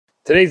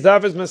Today's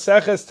daf is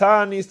Maseches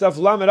Tanis, daf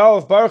Lamed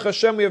Aleph. Baruch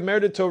Hashem, we have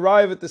merited to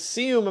arrive at the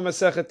siyum of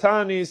Masechet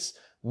Tanis.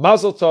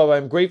 Mazel Tov. I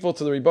am grateful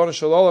to the Ribono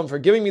Shel Olam for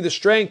giving me the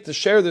strength to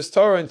share this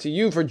Torah, and to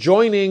you for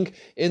joining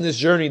in this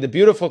journey. The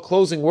beautiful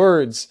closing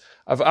words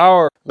of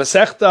our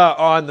Masechta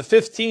on the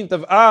 15th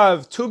of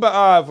Av, Tu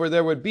B'Av, where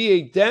there would be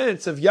a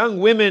dance of young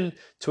women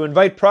to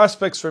invite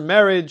prospects for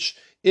marriage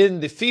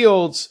in the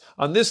fields.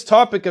 On this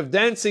topic of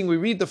dancing, we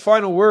read the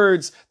final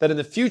words that in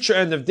the future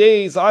end of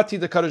days, Ati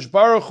the Kadosh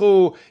Baruch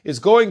Hu is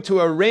going to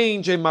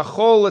arrange a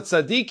machol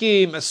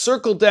tzadikim, a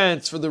circle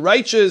dance for the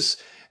righteous,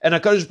 and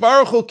a Kadosh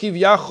Baruch Hu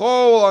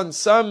kivyachol on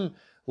some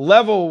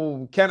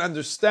level, we can't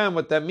understand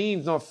what that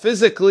means, not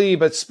physically,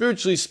 but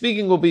spiritually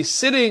speaking, will be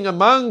sitting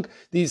among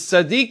these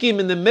tzaddikim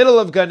in the middle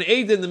of Gan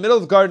Eden, in the middle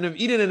of Garden of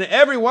Eden, and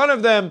every one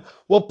of them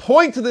will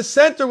point to the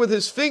center with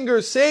his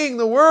finger, saying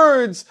the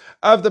words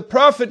of the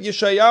prophet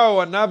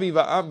Yeshayahu, Navi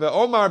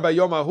Omar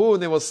Bayomahu,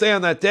 and they will say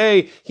on that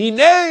day,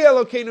 Hinei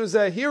Elokeinu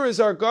Zeh, here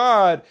is our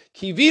God,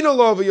 Kivinu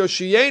Lo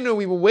v'Yoshienu,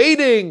 we were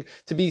waiting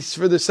to be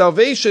for the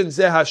salvation,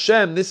 Zeh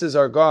Hashem, this is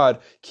our God,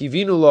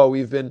 Kivinu Lo,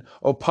 we've been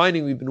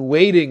opining, we've been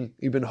waiting,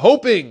 we've been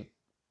hoping.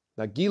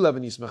 We will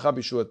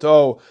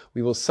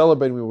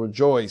celebrate and we will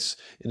rejoice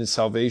in his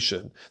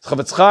salvation.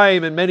 Chavetz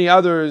Chaim and many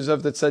others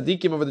of the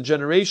tzaddikim over the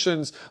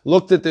generations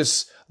looked at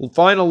this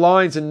final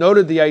lines and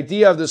noted the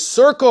idea of the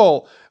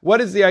circle. What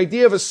is the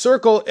idea of a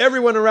circle?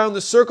 Everyone around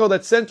the circle,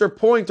 that center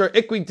point, are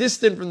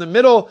equidistant from the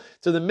middle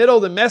to the middle.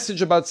 The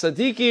message about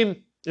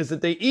tzaddikim is that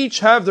they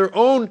each have their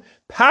own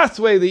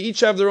pathway, they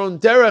each have their own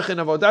derech in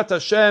Avodat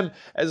Hashem,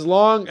 as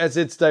long as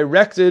it's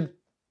directed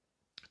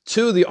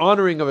to the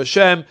honoring of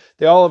Hashem.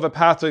 They all have a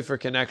pathway for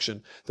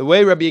connection. The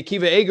way Rabbi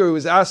Akiva Eger, who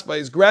was asked by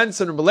his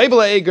grandson, Rabbi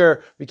Leibel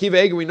Eger, Rabbi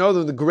Akiva Eger, we know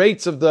them, the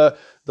greats of the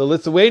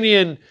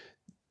Lithuanian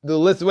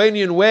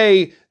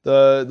way,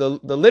 the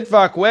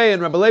Litvak way,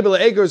 and Rabbi Leibel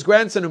Eger's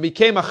grandson, who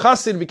became a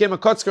chassid, became a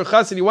Kotzker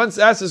chassid, he once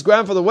asked his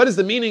grandfather, what is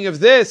the meaning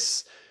of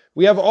this?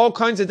 We have all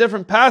kinds of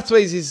different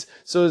pathways.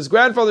 So his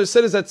grandfather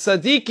said is that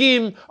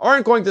tzaddikim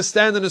aren't going to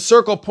stand in a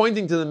circle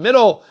pointing to the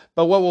middle,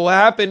 but what will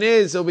happen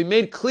is it'll be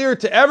made clear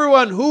to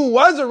everyone who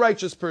was a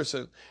righteous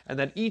person, and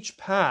that each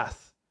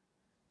path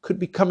could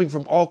be coming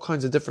from all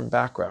kinds of different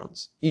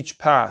backgrounds. Each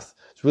path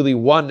is really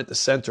one at the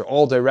center,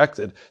 all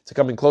directed to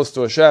coming close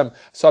to Hashem. I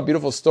saw a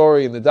beautiful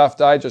story in the Daf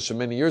Digest from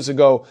many years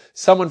ago.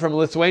 Someone from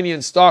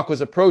Lithuanian stock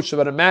was approached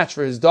about a match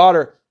for his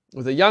daughter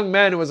with a young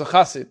man who was a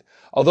chassid.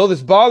 Although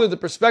this bothered the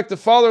prospective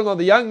father-in-law,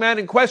 the young man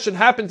in question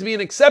happened to be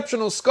an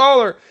exceptional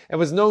scholar and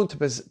was known to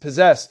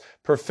possess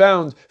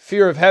profound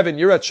fear of heaven,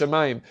 Yirat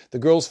Shamayim. The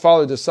girl's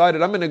father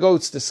decided, I'm going to go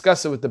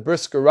discuss it with the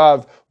Brisker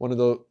Rav, one of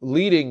the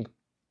leading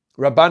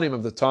Rabbanim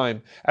of the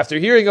time. After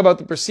hearing about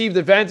the perceived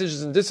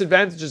advantages and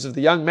disadvantages of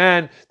the young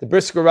man, the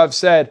Brisker Rav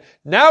said,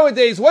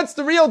 nowadays, what's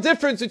the real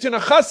difference between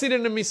a chassid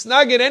and a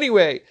misnagid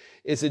anyway?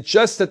 Is it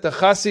just that the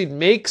chassid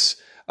makes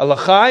a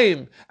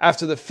lachaim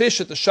after the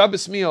fish at the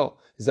Shabbos meal?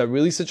 Is that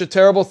really such a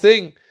terrible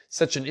thing?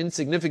 Such an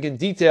insignificant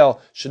detail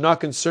should not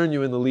concern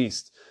you in the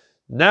least.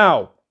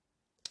 Now,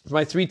 for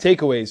my three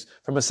takeaways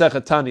from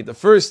Masechet Tani. The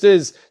first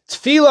is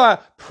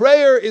tefillah,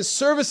 prayer is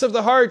service of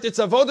the heart. It's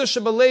avodah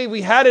shebalev.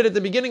 We had it at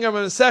the beginning of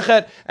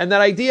Masechet, and that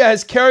idea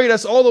has carried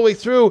us all the way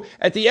through.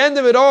 At the end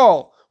of it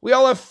all, we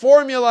all have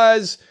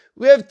formulas,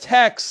 we have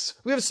texts,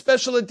 we have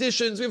special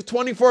editions, we have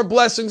 24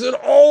 blessings, and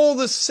all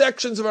the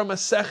sections of our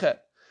Masechet.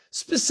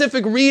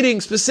 Specific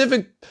readings,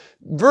 specific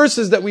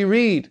verses that we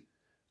read.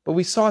 But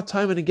we saw it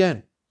time and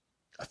again.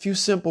 A few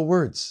simple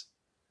words.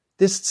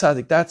 This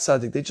tzaddik, that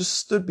tzaddik, they just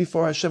stood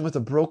before Hashem with a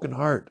broken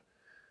heart.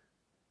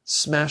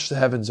 Smashed the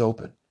heavens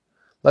open.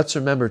 Let's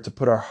remember to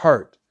put our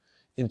heart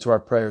into our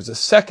prayers. The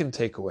second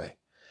takeaway.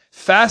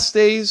 Fast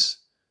days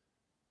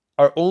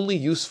are only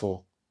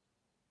useful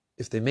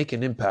if they make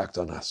an impact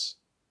on us.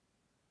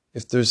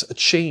 If there's a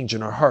change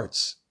in our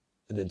hearts,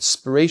 an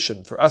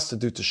inspiration for us to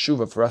do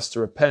teshuvah, for us to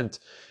repent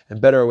and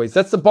better our ways.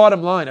 That's the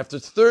bottom line. After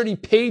 30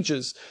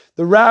 pages,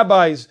 the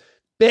rabbis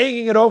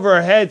banging it over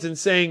our heads and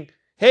saying,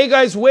 hey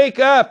guys, wake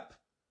up.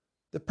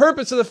 The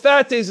purpose of the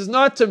fat days is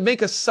not to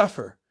make us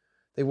suffer.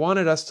 They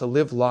wanted us to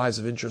live lives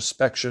of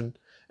introspection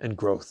and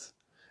growth.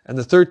 And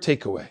the third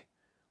takeaway,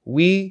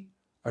 we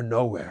are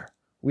nowhere.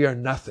 We are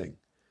nothing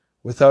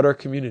without our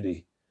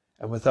community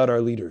and without our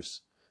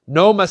leaders.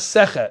 No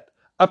Masechet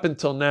up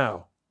until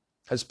now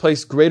has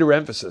placed greater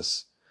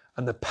emphasis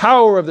on the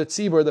power of the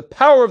tzibur, the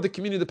power of the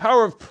community, the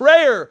power of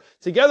prayer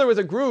together with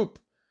a group,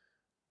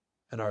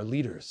 and our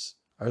leaders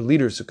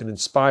who can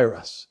inspire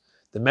us.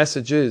 The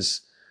message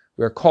is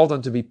we are called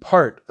on to be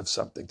part of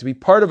something, to be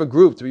part of a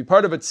group, to be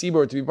part of a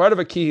tzibur, to be part of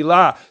a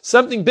kihila,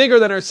 something bigger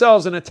than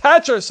ourselves, and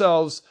attach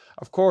ourselves,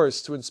 of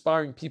course, to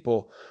inspiring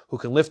people who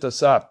can lift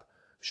us up.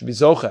 We should be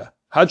zocheh,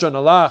 hadran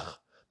alach,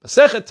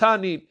 Masechet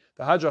Tanit,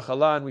 the hadra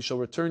chalan. We shall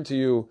return to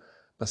you,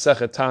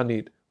 Masechet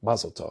Tanit,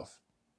 Mazel Tov.